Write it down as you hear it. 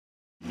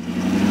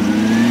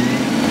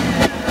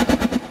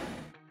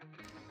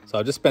So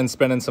I've just been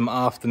spending some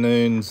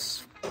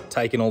afternoons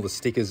taking all the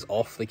stickers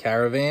off the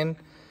Caravan.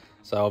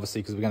 So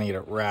obviously because we're going to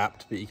get it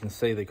wrapped, but you can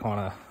see the kind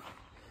of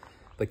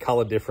the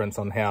color difference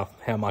on how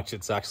much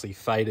it's actually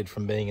faded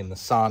from being in the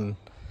sun.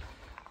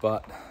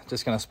 But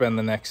just going to spend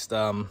the next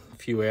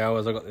few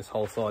hours. I got this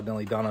whole side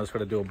nearly done. I just got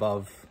to do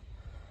above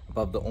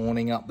the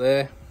awning up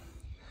there.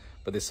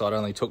 But this side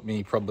only took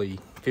me probably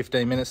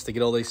 15 minutes to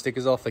get all these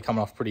stickers off. They're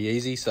coming off pretty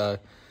easy, so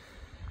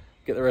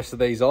get the rest of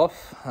these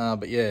off.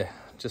 But yeah,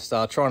 just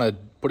trying to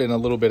put in a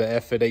little bit of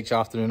effort each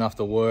afternoon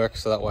after work,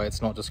 so that way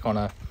it's not just kind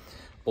of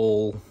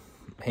all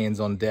hands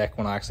on deck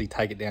when I actually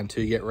take it down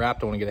to get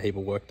wrapped. I want to get a heap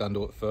of work done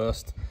to it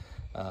first.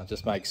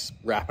 Just makes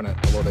wrapping it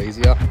a lot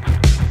easier.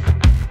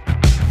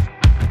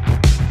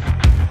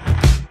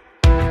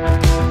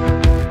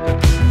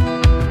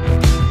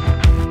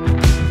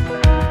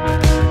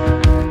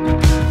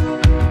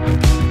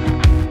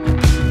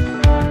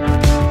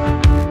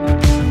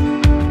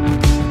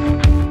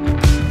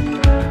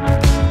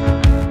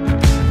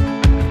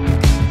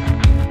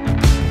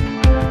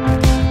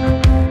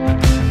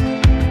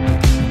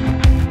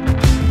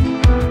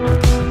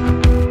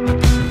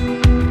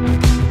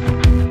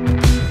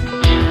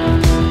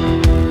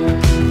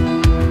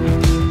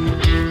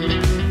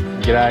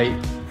 G'day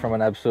from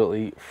an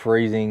absolutely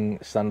freezing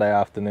Sunday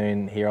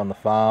afternoon here on the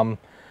farm.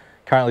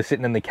 Currently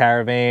sitting in the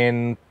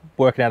Caravan,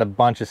 working out a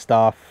bunch of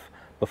stuff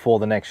before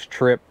the next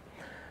trip.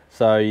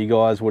 So you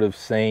guys would have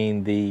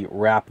seen the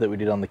wrap that we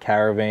did on the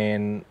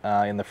Caravan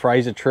in the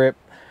Fraser trip.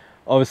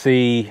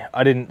 Obviously,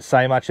 I didn't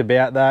say much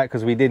about that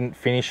because we didn't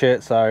finish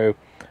it, so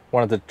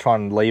wanted to try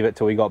and leave it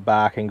till we got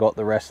back and got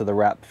the rest of the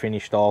wrap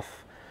finished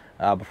off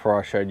before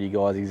I showed you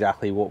guys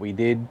exactly what we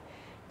did.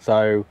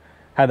 So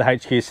had the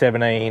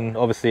HQ17,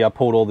 obviously I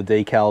pulled all the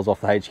decals off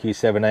the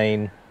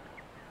HQ17.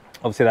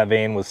 Obviously that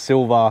van was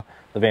silver,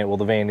 the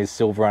van is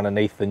silver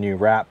underneath the new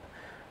wrap.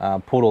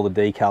 Pulled all the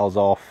decals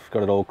off,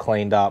 got it all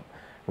cleaned up,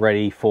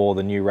 ready for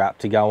the new wrap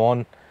to go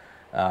on.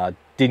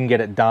 Didn't get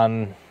it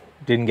done,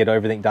 didn't get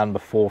everything done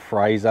before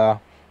Fraser,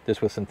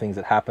 just with some things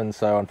that happened.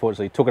 So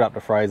unfortunately took it up to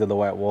Fraser the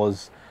way it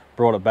was,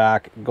 brought it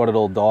back, got it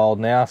all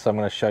dialed now. So I'm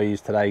going to show you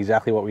today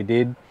exactly what we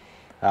did.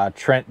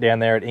 Trent down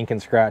there at Ink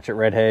and Scratch at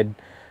Redhead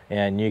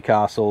and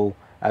Newcastle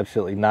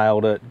absolutely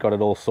nailed it, got it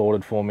all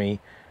sorted for me,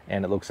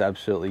 and it looks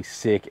absolutely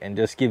sick and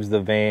just gives the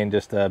van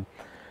just a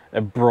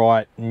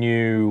bright,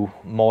 new,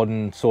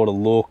 modern sort of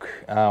look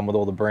with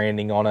all the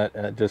branding on it,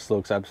 and it just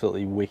looks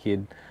absolutely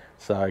wicked.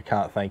 So I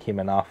can't thank him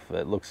enough.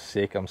 It looks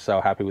sick. I'm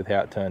so happy with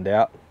how it turned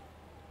out.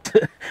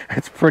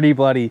 It's pretty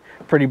bloody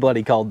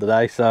cold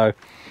today, so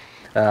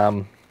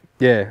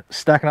yeah,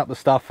 stacking up the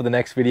stuff for the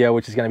next video,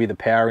 which is going to be the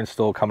power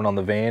install coming on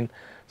the van.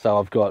 So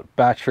I've got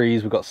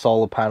batteries, we've got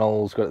solar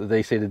panels, got the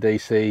DC to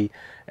DC,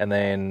 and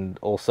then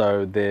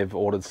also they've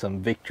ordered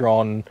some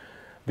Victron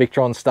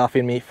stuff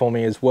for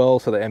me as well.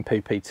 So the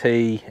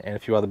MPPT and a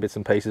few other bits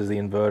and pieces, the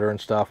inverter and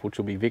stuff, which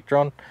will be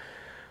Victron.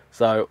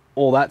 So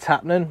all that's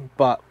happening,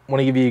 but I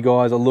want to give you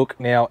guys a look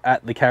now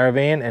at the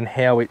Caravan and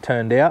how it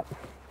turned out.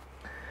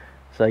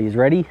 So you're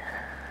ready?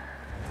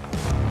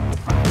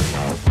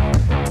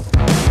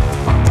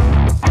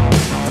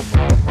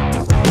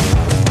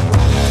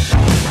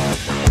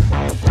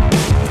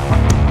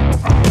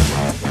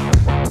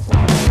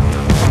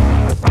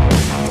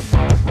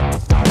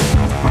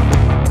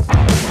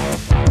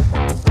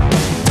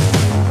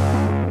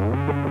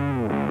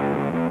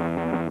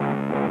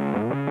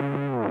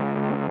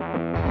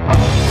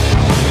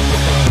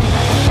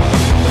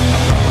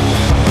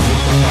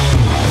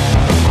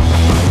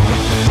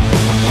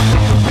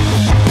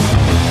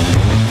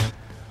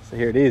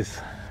 Here it is.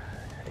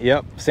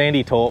 Yep,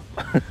 sandy top.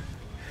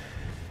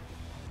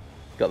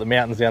 Got the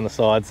mountains down the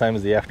side, same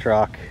as the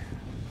F-Truck.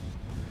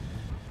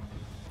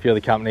 A few other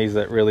companies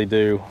that really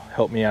do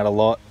help me out a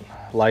lot.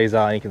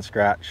 Laser, Ink and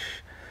Scratch,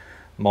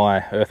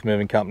 my earth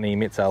moving company,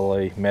 Mitz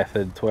Alloy,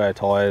 Method, Toyo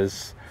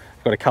Tires.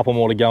 Got a couple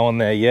more to go on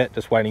there yet,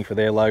 just waiting for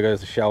their logos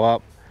to show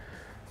up.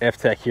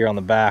 F-Tech here on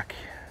the back.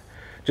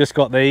 Just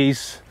got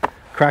these.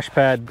 Crash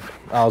pad,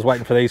 I was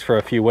waiting for these for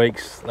a few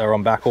weeks. They were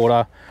on back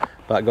order.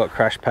 But got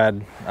crash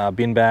pad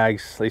bin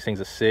bags. These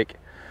things are sick,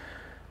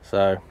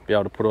 so be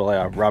able to put all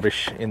our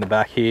rubbish in the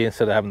back here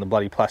instead of having the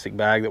bloody plastic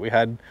bag that we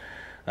had.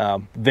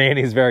 Van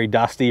is very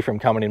dusty from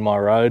coming in my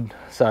road,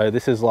 so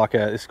this is like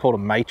it's called a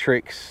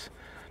matrix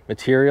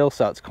material,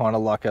 so it's kind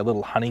of like a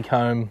little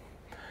honeycomb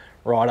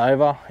right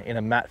over in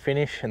a matte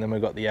finish. And then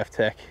we've got the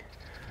F-Tech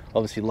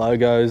obviously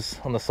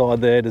logos on the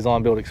side there,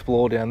 Design Build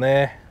Explore down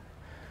there,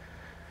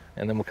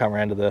 and then we'll come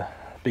around to the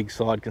big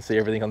side. You can see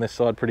everything on this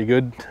side pretty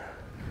good.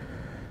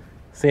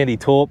 Sandy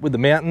taupe with the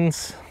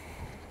mountains,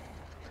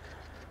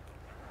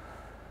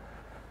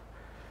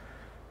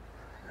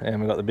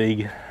 and we've got the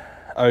big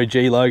OG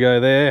logo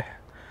there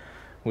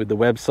with the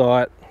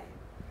website.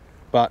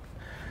 But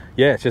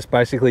yeah, it's just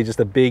basically just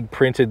a big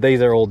printed,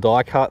 these are all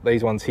die cut,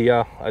 these ones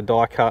here are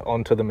die cut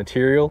onto the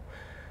material,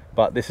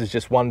 but this is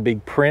just one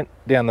big print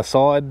down the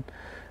side,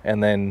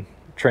 and then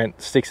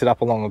Trent sticks it up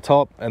along the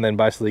top and then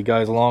basically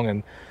goes along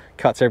and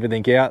cuts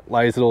everything out,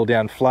 lays it all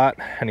down flat,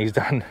 and he's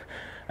done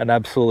an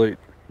absolute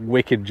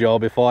wicked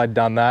job. If I'd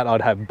done that,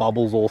 I'd have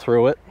bubbles all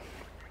through it.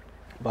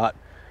 But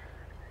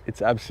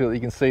it's absolutely,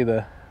 you can see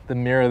the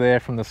mirror there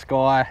from the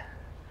sky.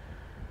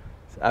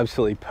 It's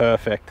absolutely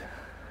perfect.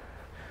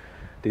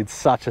 Did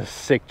such a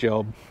sick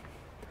job.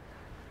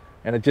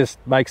 And it just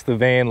makes the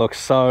van look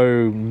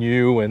so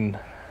new and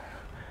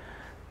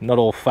not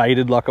all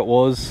faded like it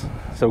was.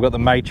 So we've got the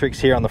matrix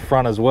here on the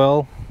front as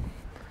well.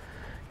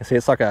 You can see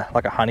it's like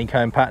a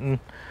honeycomb pattern.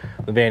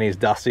 The van is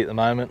dusty at the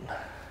moment.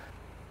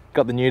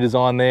 Got the new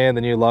design there,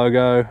 the new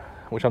logo,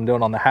 which I'm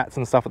doing on the hats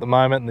and stuff at the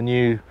moment. The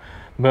new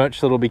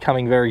merch that'll be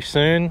coming very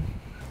soon.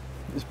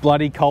 This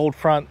bloody cold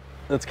front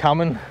that's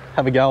coming,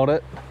 have a go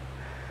at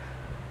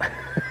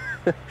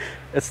it.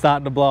 It's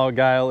starting to blow a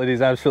gale. It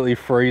is absolutely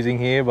freezing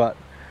here, but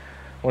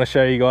I want to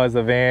show you guys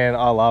the van.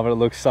 I love it. It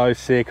looks so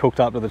sick, hooked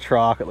up to the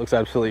truck. It looks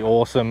absolutely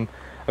awesome.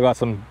 I got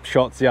some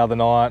shots the other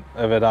night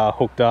of it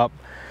hooked up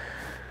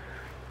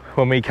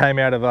when we came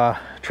out of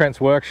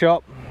Trent's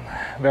workshop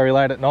very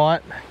late at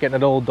night, getting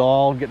it all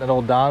dialed, getting it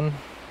all done.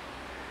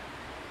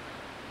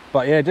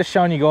 But yeah, just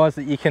showing you guys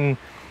that you can,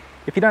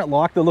 if you don't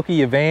like the look of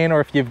your van,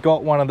 or if you've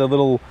got one of the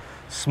little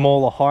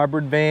smaller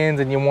hybrid vans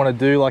and you want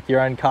to do like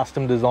your own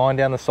custom design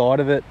down the side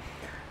of it,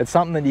 it's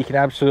something that you can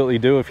absolutely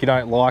do. If you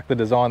don't like the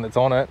design that's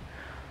on it,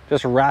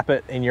 just wrap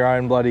it in your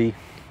own bloody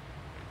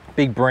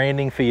big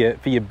branding for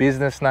your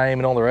business name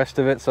and all the rest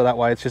of it, so that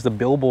way it's just a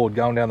billboard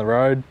going down the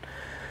road.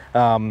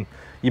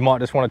 You might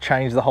just want to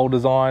change the whole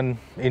design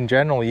in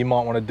general. You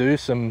might want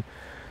to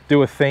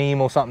do a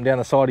theme or something down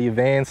the side of your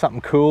van,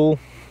 something cool.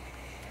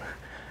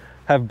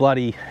 Have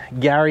bloody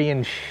Gary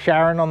and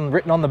Sharon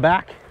written on the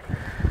back.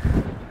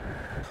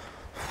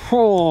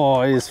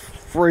 Oh, it is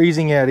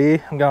freezing out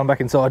here. I'm going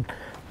back inside.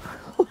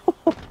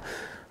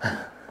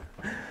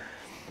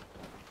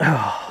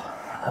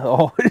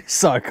 Oh, it's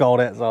so cold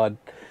outside.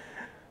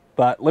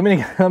 But let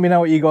me know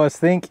what you guys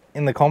think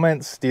in the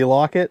comments. Do you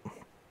like it?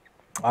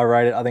 I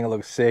rate it. I think it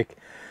looks sick.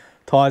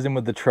 Ties in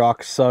with the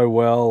truck so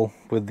well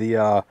with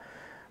the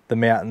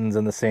mountains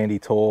and the sandy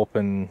taupe.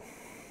 And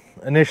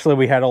initially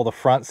we had all the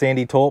front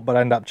sandy taupe, but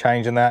I ended up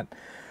changing that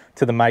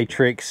to the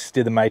matrix.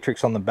 Did the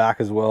matrix on the back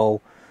as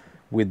well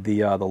with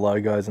the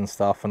logos and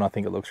stuff, and I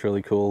think it looks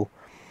really cool.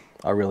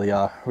 I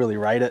really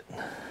rate it.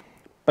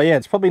 But yeah,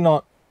 it's probably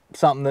not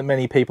something that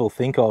many people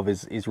think of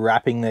is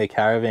wrapping their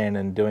caravan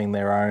and doing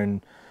their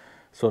own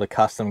sort of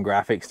custom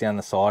graphics down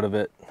the side of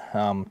it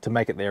to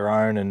make it their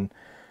own and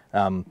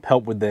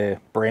help with their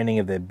branding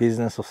of their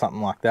business or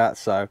something like that.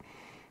 So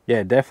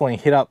yeah, definitely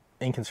hit up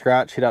Ink and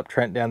Scratch, hit up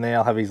Trent down there.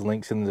 I'll have his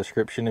links in the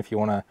description if you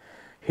want to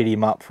hit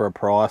him up for a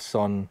price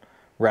on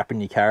wrapping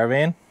your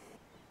caravan.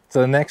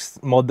 So the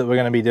next mod that we're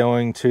going to be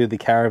doing to the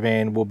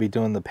caravan, we'll be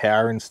doing the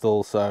power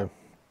install. So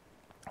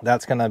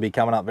that's going to be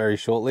coming up very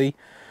shortly.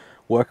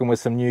 Working with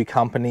some new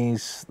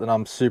companies that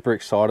I'm super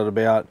excited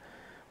about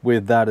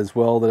with that as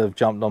well, that have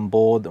jumped on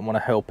board, that want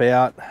to help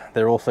out.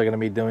 They're also going to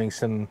be doing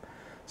some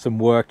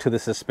work to the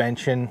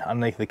suspension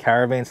underneath the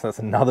caravan, so that's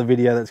another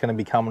video that's going to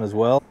be coming as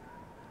well.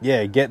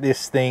 Yeah, get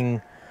this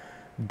thing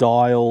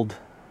dialed,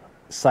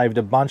 saved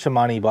a bunch of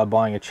money by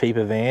buying a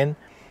cheaper van,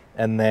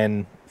 and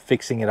then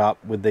fixing it up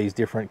with these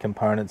different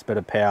components,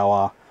 better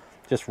power,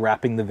 just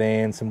wrapping the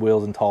van, some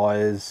wheels and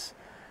tires,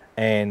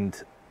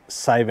 and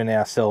saving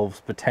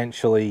ourselves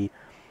potentially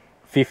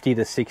 $50,000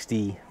 to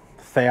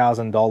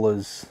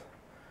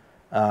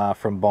 $60,000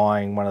 from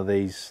buying one of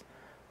these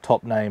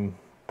top name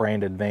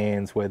branded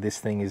vans, where this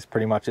thing is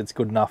pretty much, it's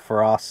good enough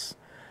for us.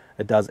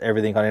 It does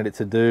everything I need it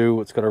to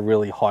do. It's got a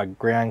really high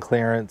ground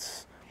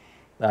clearance.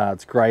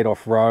 It's great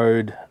off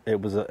road. It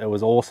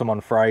was awesome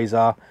on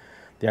Fraser.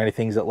 The only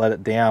things that let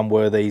it down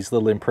were these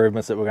little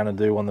improvements that we're going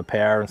to do on the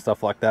power and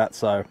stuff like that.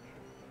 So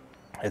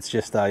it's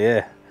just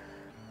yeah,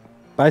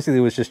 basically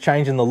it was just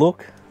changing the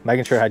look,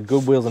 making sure it had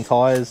good wheels and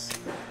tires.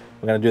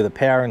 We're going to do the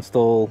power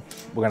install.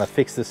 We're going to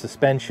fix the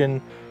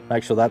suspension,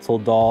 make sure that's all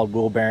dialed,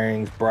 wheel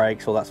bearings,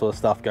 brakes, all that sort of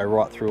stuff, go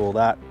right through all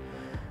that,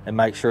 and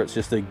make sure it's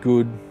just a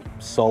good,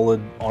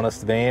 solid,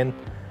 honest van.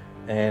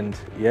 And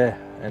yeah,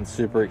 and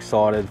super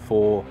excited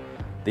for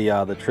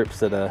the trips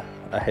that are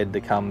ahead to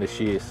come this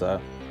year.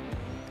 So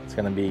it's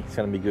going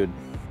to be good.